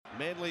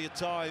Manly at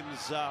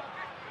times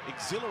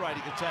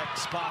exhilarating attack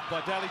sparked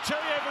by Daly.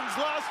 Cherry Evans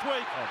last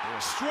week,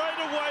 straight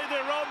away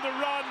they're on the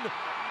run,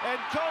 and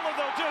Kola,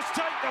 they'll just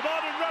take them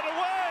on and run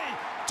away.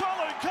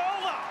 Tolu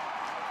Kola,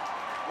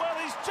 well,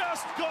 he's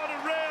just got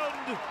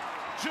around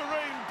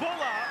Jerome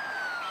Buller.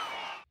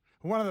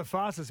 One of the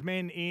fastest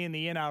men in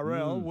the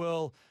NRL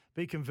will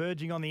be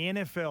converging on the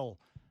NFL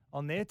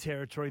on their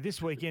territory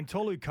this weekend.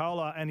 Tolu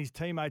Kola and his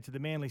teammates at the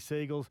Manly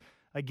Seagulls,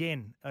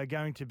 again, are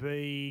going to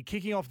be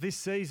kicking off this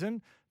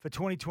season for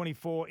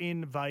 2024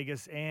 in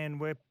Vegas. And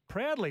we've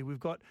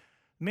got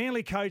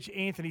Manly coach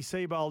Anthony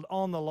Seibold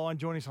on the line,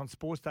 joining us on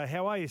Sportsday.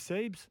 How are you,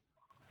 Seibs?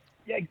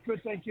 Yeah,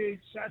 good, thank you.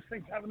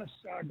 Thanks for having us,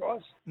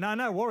 guys.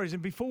 No worries.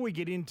 And before we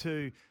get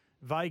into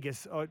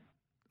Vegas,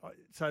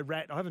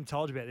 Rat, I haven't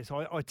told you about this.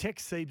 I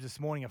text Seibs this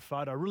morning a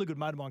photo. A really good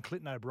mate of mine,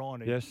 Clinton O'Brien,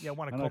 who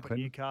won a comp at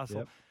Newcastle.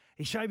 Yep.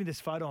 He showed me this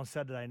photo on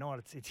Saturday night.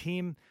 It's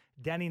him,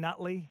 Danny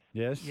Nutley.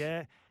 Yes.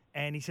 Yeah.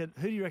 And he said,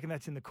 who do you reckon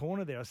that's in the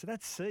corner there? I said,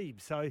 that's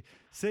Seibs. So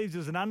Seibs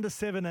was an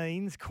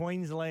under-17s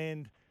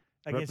Queensland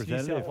against New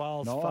South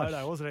Wales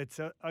photo, wasn't it?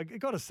 So I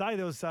got to say,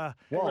 there was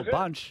wild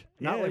bunch.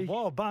 Yeah,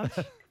 wild bunch.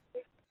 It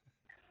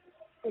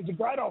was a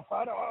great old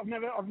photo. I've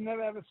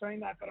never ever seen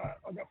that, but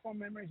I got fond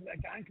memories of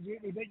that game because we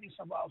beat New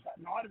South Wales that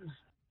night.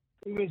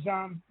 It was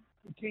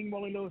King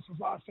Wally Lewis's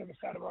last ever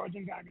State of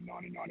Origin game in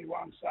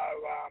 1991, so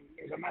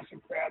it was a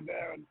massive crowd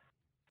there, and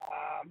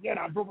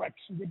it brought back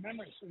some good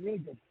memories. So really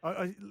good.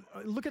 I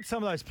look at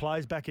some of those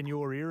plays back in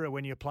your era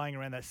when you're playing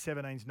around that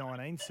 17s,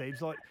 19s,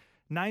 Seibs, like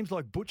names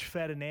like Butch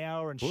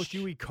Fadenauer and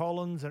Stewie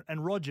Collins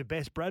and Roger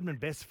Best, Bradman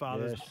Best's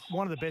father,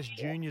 one of the best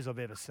juniors I've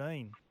ever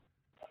seen.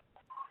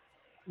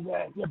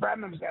 Yeah,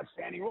 Bradman was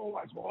outstanding. He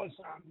always was.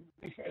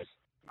 We first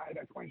made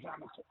a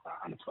Queensland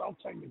under-12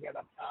 team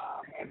together,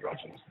 and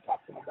Roger was the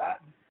captain of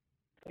that.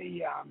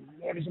 He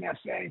was an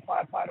outstanding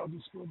player, played all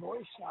his school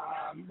boys.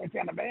 Went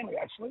down to Manly,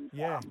 actually,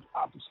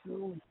 after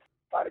school.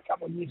 Played a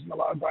couple of years in the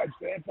lower grades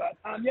there. But,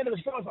 there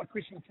was guys like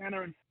Chris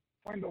McKenna and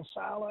Wendell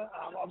Saylor,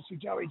 obviously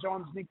Joey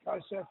Johns, Nick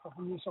Kosef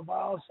from New South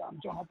Wales,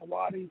 John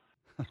Hopewadi.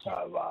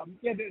 So,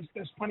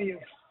 there's plenty of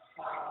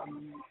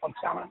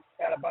talent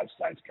out of both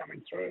states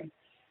coming through. And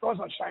guys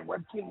like Shane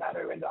Webke and that,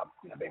 who ended up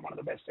being one of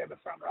the best ever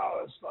front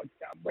rowers. Like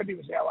Webby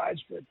was our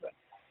age group, but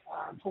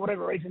for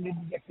whatever reason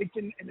didn't get picked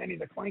in any of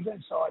the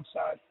Queensland side.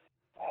 So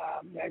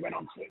he went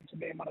on to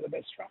being one of the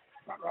best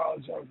front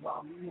rowers of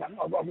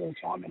all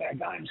time in our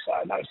game. So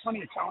there's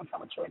plenty of talent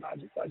coming through in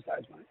those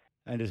days, mate.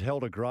 And has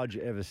held a grudge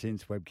ever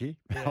since, Webke.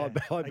 Yeah,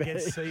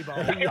 against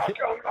Seibold.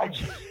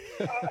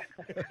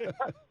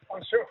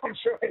 I'm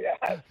sure he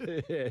has.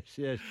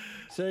 Yes.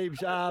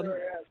 Seibs,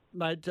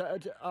 mate,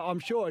 I'm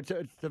sure it's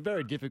a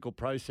very difficult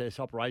process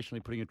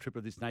operationally putting a trip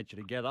of this nature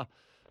together.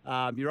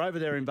 You're over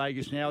there in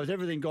Vegas now. Has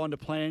everything gone to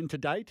plan to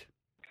date?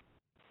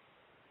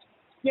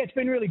 Yeah, it's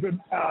been really good.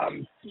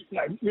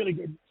 Really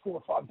good 4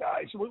 or 5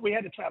 days. We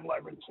had to travel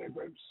over in 2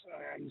 groups,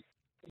 and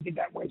we did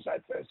that Wednesday,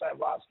 Thursday of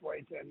last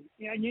week. And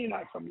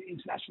from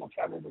international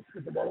travel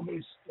with the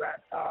Wallabies,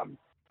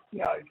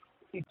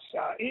 it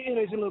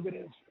is a little bit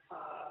of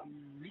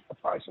a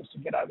process to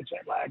get over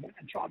jet lag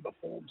and try and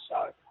perform.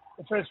 So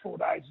the first 4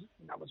 days,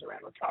 was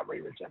around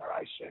recovery,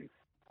 regeneration.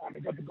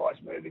 We got the guys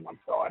moving on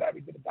Friday.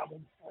 We did a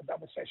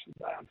double session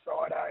day on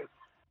Friday.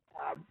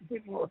 A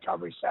bit more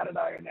recovery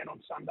Saturday, and then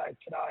on Sunday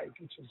today,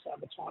 which is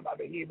the time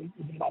over here, we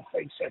did an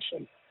off-feed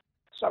session.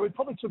 So we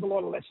probably took a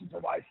lot of lessons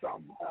away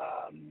from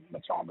the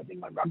time with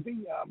England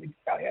rugby.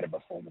 Our head of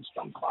performance,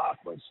 John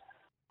Clark, was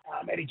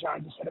Eddie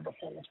Jones' head of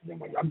performance with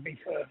England rugby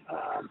for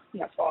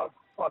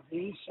 5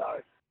 years.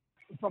 So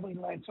we probably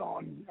learnt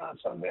on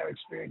some of our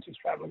experiences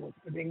travelling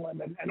with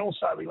England, and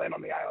also we learned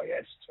on the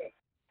AIS to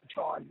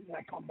try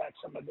and combat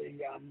some of the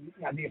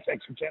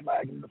effects of jet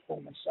lag and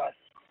performance. So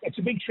it's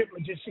a big trip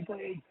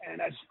logistically, and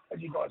as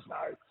you guys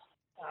know,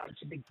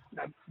 it's a big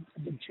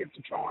trip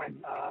to try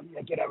and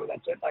get over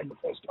that jet lag the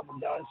first couple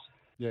of days.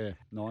 Yeah,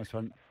 nice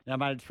one. Now,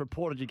 mate, it's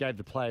reported you gave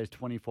the players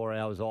 24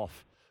 hours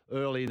off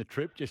early in the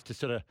trip just to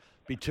sort of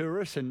be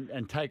tourists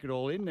and take it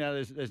all in. Now,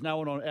 there's no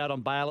one out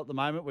on bail at the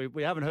moment.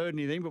 We haven't heard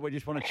anything, but we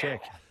just want to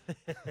check.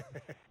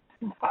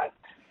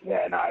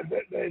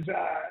 There's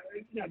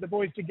the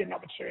boys did get an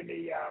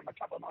opportunity a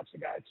couple of nights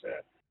ago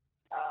to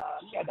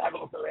have a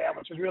look around,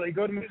 which was really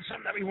good, and it's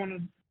something that we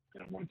wanted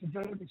to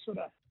do. We sort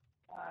of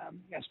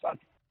spoke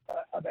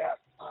about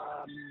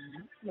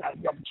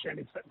the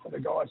opportunity for the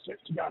guys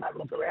to go and have a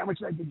look around, which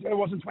they did do. It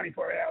wasn't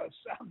 24 hours,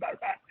 so I'm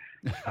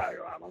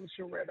not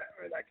sure where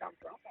that come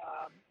from.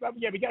 But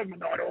yeah, we gave them a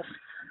night off,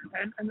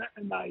 and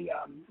they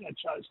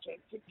chose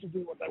to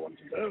do what they wanted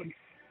to do.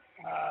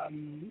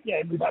 And,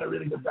 we've had a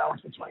really good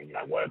balance between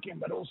working,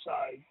 but also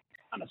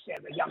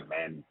understand the young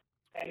men.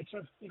 And it's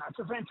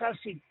a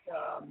fantastic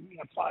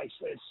place.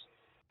 There's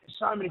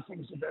so many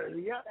things to do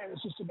here, and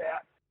it's just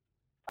about,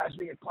 as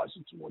we get closer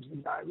towards the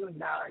game, really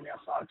narrowing our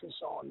focus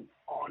on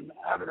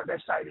having the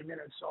best 80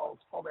 minutes of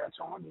our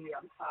time here.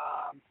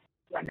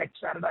 Next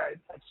Saturday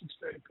at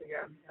 6:30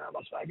 p.m.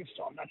 Las Vegas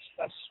time.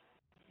 That's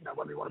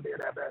when we want to be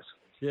at our best.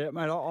 Yeah,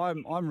 mate,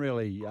 I'm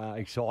really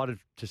excited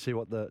to see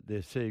what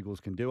the Seagulls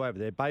can do over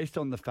there, based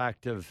on the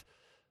fact of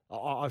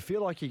I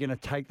feel like you're going to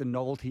take the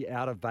novelty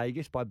out of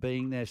Vegas by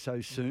being there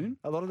so soon.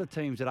 A lot of the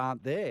teams that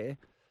aren't there,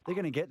 they're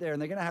going to get there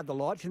and they're going to have the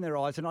lights in their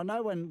eyes. And I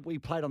know when we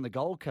played on the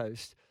Gold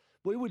Coast,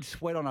 we would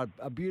sweat on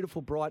a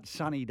beautiful, bright,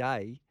 sunny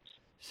day.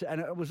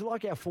 And it was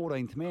like our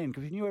 14th man,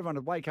 because we knew everyone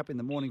would wake up in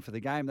the morning for the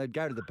game, they'd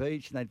go to the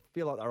beach and they'd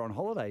feel like they were on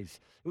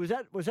holidays. Was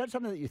that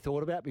something that you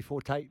thought about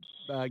before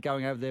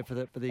going over there for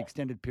the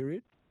extended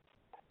period?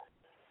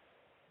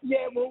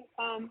 Yeah, well,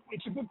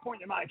 it's a good point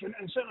you make, and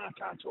certainly I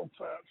can't talk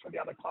for the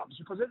other clubs,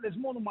 because there's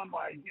more than one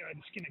way,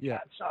 to skin a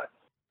cat. So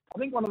I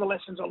think one of the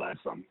lessons I learned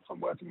from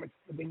working with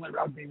England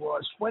Rugby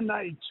was when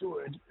they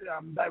toured,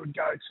 they would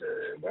go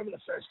to wherever the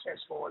first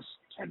test was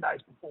 10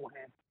 days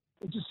beforehand,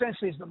 which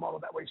essentially is the model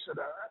that we sort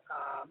of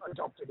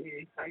adopted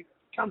here.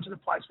 Come to the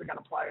place we're going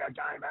to play our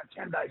game at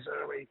 10 days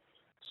early,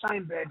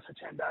 same bed for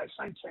 10 days,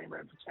 same team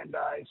room for 10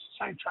 days,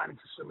 same training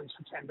facilities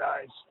for 10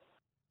 days.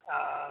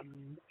 I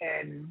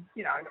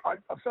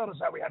felt as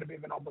though we had a bit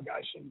of an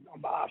obligation on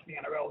behalf of the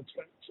NRL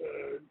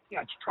to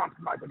try and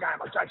promote the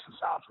game. Like Jason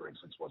Sarr, for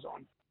instance, was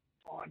on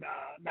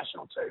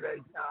national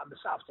TV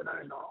this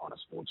afternoon on a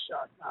sports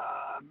show.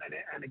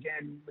 And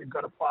again, we've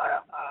got a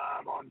player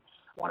on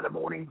one of the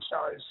morning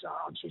shows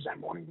on Tuesday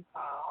morning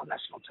on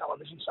national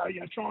television. So,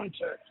 trying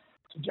to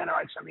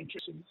generate some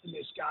interest in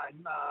this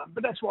game.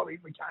 But that's why we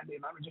came here,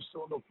 mate. We just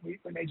thought, look, we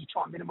need to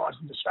try and minimise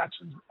the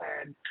distractions.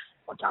 And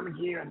by coming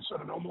here and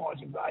sort of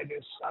normalising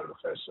Vegas over the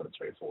first sort of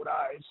 3 or 4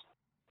 days,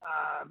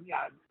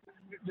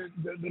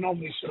 the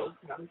novelty sort of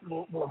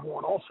will have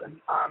worn off, and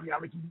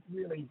we can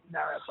really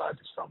narrow our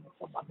focus from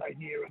Monday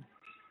here and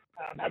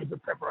have a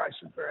good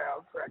preparation for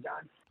our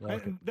game.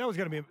 And that was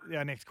going to be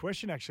our next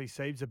question, actually,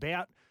 Siebes,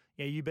 about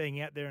you being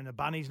out there and the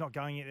Bunnies not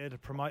going out there to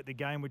promote the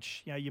game,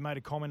 which you made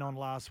a comment on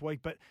last week.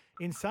 But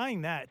in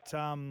saying that,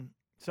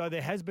 so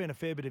there has been a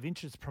fair bit of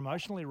interest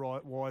promotionally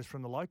wise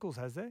from the locals,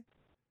 has there?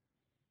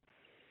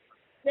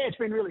 Yeah, it's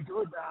been really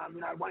good.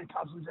 Wayne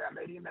Cousins, our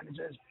media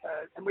manager,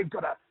 and we've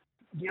got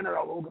the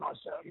NRL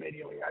organised a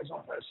media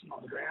liaison person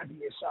on the ground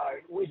here. So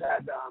we've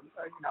had a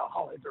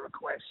whole heap of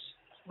requests.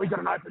 We've got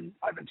an open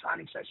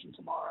training session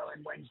tomorrow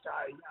and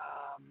Wednesday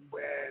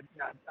where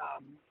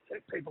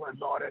people are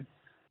invited,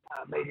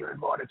 media are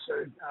invited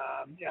too.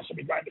 So it'd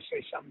be great to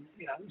see some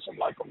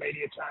local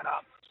media turn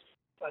up.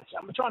 But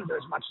we're trying to do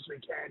as much as we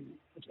can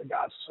with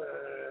regards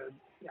to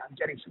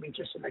getting some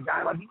interest in the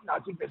game. I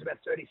think there's about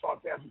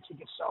 35,000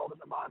 tickets sold at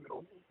the moment,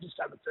 or just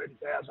over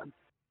 30,000.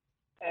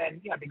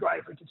 And it'd be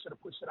great if we could sort of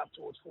push it up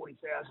towards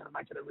 40,000 and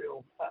make it a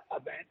real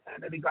event.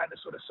 And it'd be great to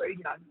sort of see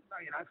 5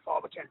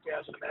 or 10,000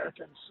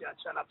 Americans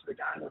turn up to the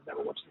game who've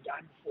never watched the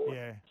game before.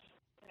 Yeah.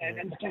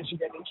 And potentially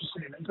get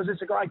interested in it, because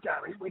it's a great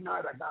game. We know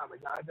that, don't we?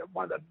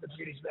 One of the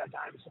beauties of our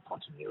game is the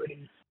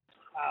continuity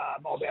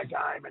of our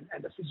game and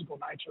the physical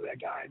nature of our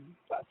game,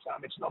 but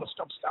it's not a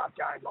stop-start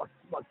game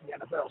like the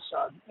NFL.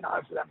 So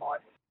hopefully that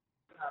might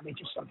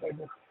interest some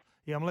people.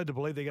 Yeah, I'm led to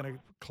believe they're going to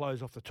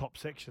close off the top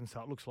section, so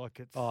it looks like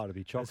it's to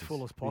be as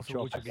full as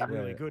possible, which would be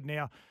really good.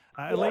 Now,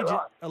 right.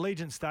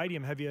 Allegiant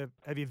Stadium, have you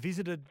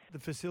visited the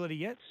facility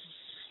yet?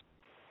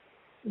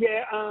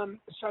 Yeah,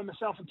 so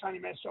myself and Tony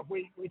Messroff,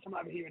 we come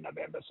over here in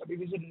November, so we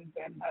visited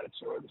them, had a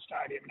tour of the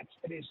stadium, and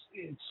it's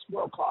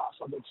world class.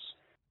 Like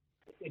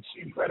it's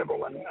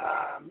incredible, and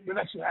we've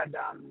actually had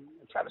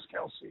Travis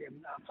Kelce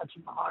and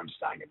Patrick Mahomes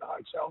staying at the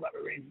hotel that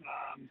we're in.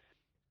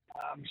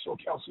 We saw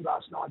Kelce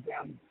last night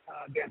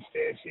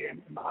downstairs here,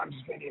 and Mahomes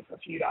has been here for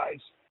a few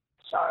days.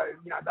 So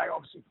they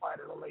obviously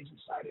played at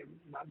Allegiant Stadium,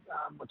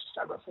 just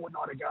over a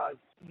fortnight ago.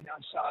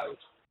 So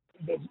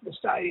the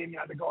stadium,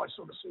 the guys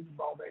saw the Super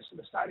Bowl there, so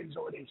the stadium's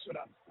already sort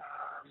of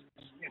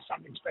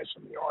something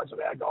special in the eyes of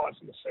our guys,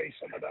 and to see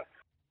some of the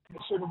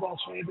Super Bowl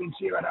champions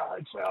here at our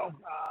hotel,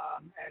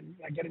 and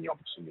getting the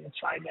opportunity to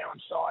train there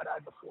on Friday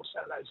before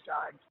Saturday's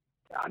game.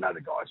 I know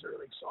the guys are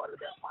really excited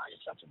about playing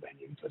at such a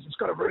venue because it's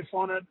got a roof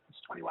on it.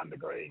 It's 21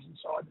 degrees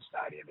inside the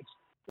stadium. It's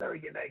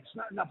very unique. It's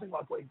nothing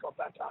like we've got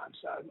back home,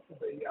 so it'll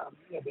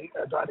be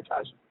a great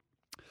occasion.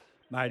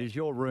 Mate, is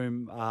your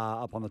room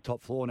up on the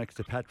top floor next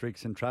to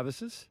Patrick's and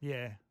Travis's?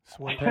 Yeah,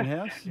 sweet.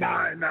 Penthouse?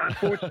 No,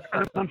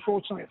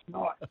 unfortunately it's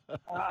not.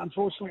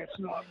 Unfortunately it's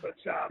not. But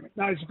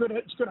no, it's a good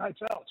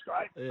hotel. It's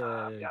great. The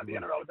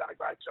NRL have done a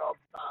great job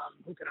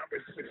hooking up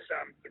with the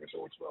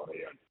resorts world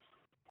here.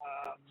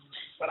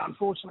 But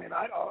unfortunately,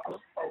 mate,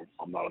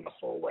 I'm not on the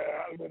floor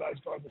where those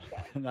guys are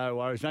staying. No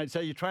worries, mate. So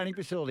your training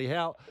facility,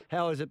 how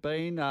has it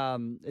been?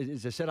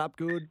 Is the setup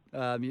good?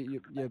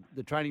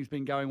 The training's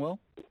been going well?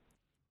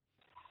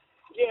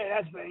 Yeah, it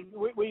has been.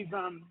 We've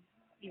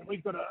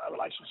got a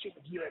relationship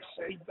with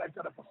UFC. They've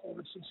got a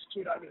performance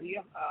institute over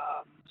here,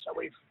 so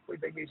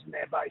we've been using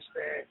their base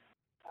there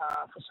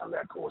for some of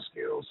our core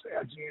skills,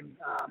 our gym,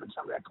 and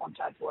some of our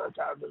contact work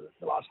over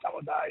the last couple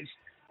of days.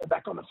 We're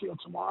back on the field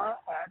tomorrow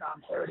at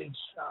Heritage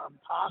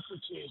Park,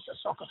 which is a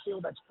soccer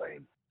field that's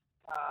been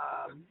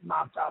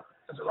marked up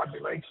as a rugby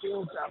league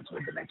field to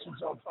the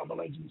dimensions of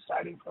Allegiant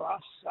Stadium for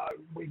us. So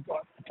we've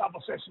got a couple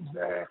of sessions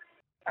there.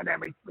 And then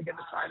we get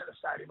to train at the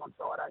stadium on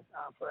Friday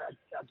for our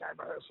game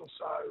rehearsal.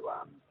 So,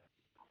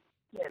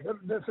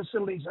 the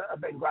facilities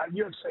have been great.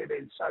 UFC have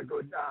been so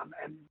good.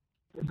 And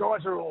the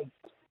guys are all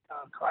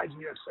crazy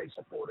UFC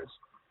supporters.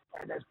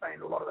 And there's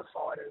been a lot of the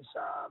fighters,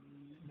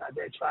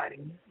 they're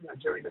training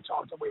during the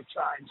times that we've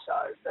trained. So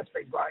that's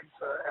been great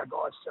for our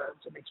guys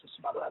to mix with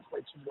some other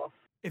athletes as well.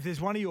 If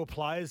there's one of your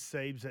players,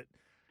 Siebes,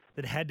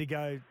 that had to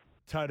go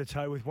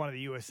toe-to-toe with one of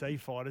the UFC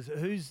fighters,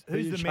 who's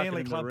the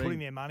Manly club putting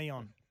their money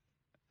on?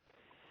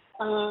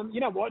 You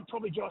know what?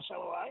 Probably Josh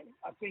Aloiai.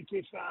 I think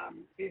if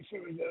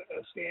it was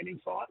a standing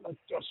fight, like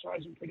Josh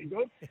throws him pretty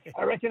good.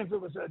 I reckon if it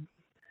was a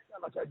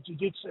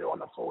jiu-jitsu on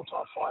the floor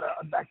type fighter,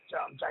 I'd back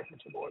Jason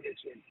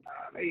Trebojevic in.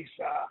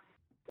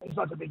 He's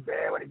not a big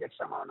bear when he gets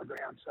someone on the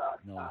ground. So,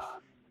 nice.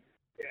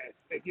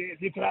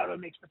 if you could have a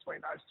mix between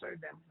those two,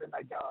 then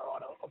they go all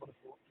right over the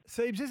floor.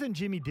 Siebes, isn't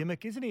Jimmy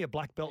Dimmock, isn't he a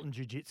black belt in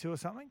jiu-jitsu or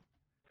something?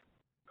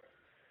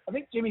 I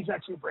think Jimmy's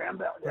actually a brown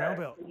belt. Brown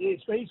belt. He's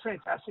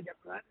fantastic at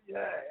that.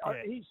 Yeah.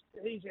 He's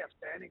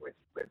outstanding with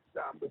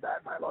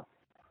that, mate. Like,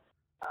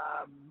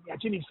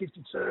 Jimmy's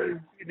 52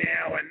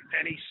 now,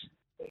 and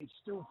he's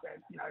still,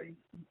 he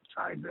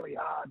trained really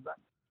hard, but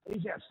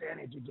he's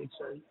outstanding at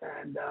jiu-jitsu.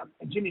 And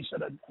Jimmy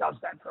sort of does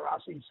that for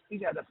us.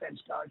 He's our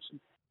defence coach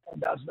and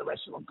does the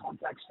wrestle and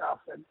contact stuff.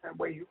 And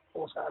we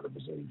also have a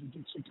Brazilian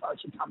jiu-jitsu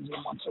coach who comes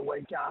in once a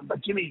week.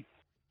 But Jimmy,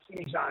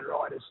 in his own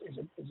right, is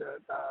a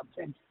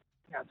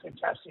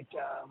fantastic,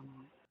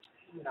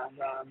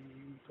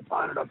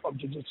 proponent of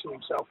jiu-jitsu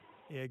himself.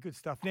 Yeah, good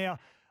stuff. Now,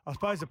 I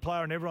suppose a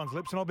player on everyone's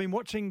lips, and I've been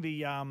watching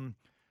the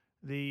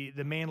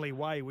Manly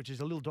Way, which is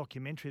a little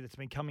documentary that's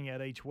been coming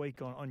out each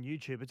week on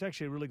YouTube. It's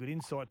actually a really good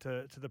insight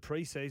to the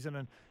pre-season.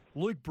 And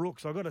Luke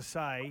Brooks, I've got to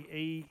say,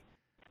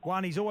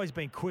 he's always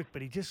been quick,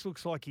 but he just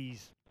looks like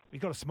he's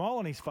got a smile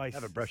on his face.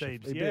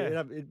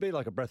 It'd be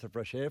like a breath of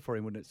fresh air for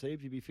him, wouldn't it,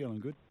 Steve? You'd be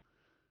feeling good.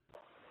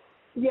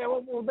 Yeah,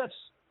 well, that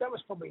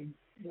was probably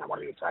one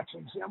of the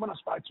attractions. When I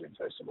spoke to him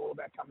first of all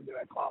about coming to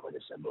our club, I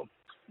just said, look,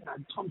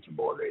 Tom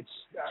Trebojevic,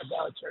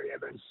 Terry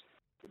Evans,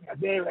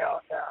 they're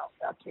our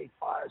key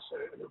players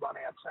who run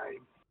our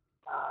team.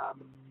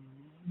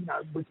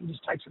 We can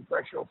just take some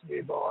pressure off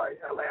you by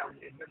allowing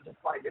you to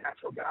play your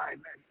natural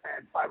game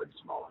and play with a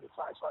smile on your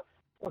face. Like,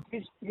 look,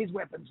 his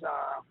weapons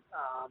are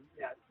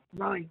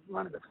running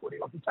the footy.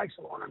 Like, he takes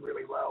the line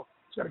really well.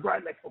 He's got a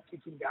great left foot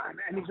kicking game,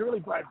 and he's a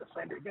really brave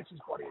defender. He gets his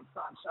body in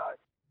front. So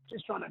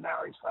just trying to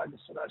narrow his focus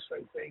to those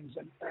three things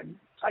and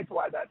take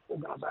away that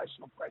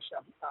organisational pressure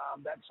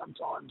that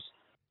sometimes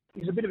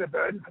is a bit of a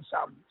burden for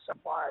some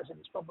players, and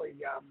it's probably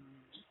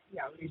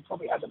he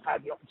probably hasn't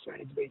had the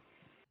opportunity to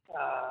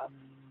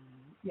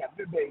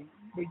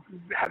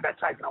have that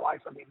taken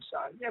away from him. So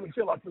we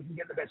feel like we can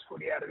get the best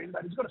footy out of him,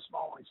 but he's got a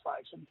smile on his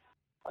face, and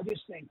I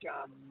just think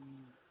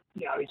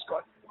he's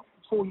got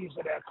 4 years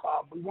at our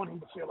club. We want him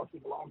to feel like he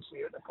belongs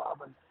here at the club,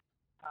 and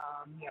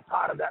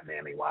part of that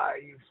Manly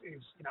Way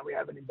is we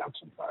have an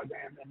induction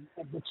program, and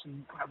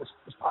Dixon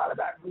was part of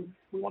that.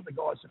 We want the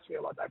guys to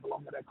feel like they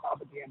belong at our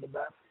club at the end of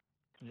that.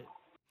 Yeah.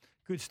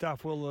 Good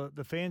stuff. Well,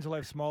 the fans will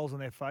have smiles on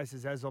their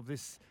faces as of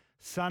this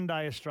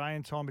Sunday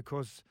Australian time,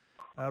 because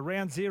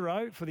round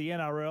 0 for the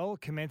NRL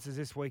commences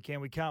this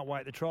weekend. We can't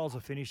wait. The trials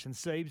are finished, and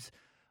Siebes,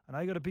 I know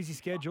you've got a busy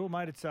schedule,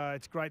 mate.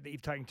 It's great that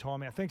you've taken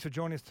time out. Thanks for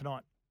joining us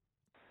tonight.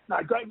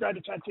 No, great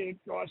to chat to you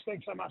guys.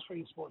 Thanks so much for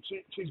your support.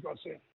 Cheers, guys. See you.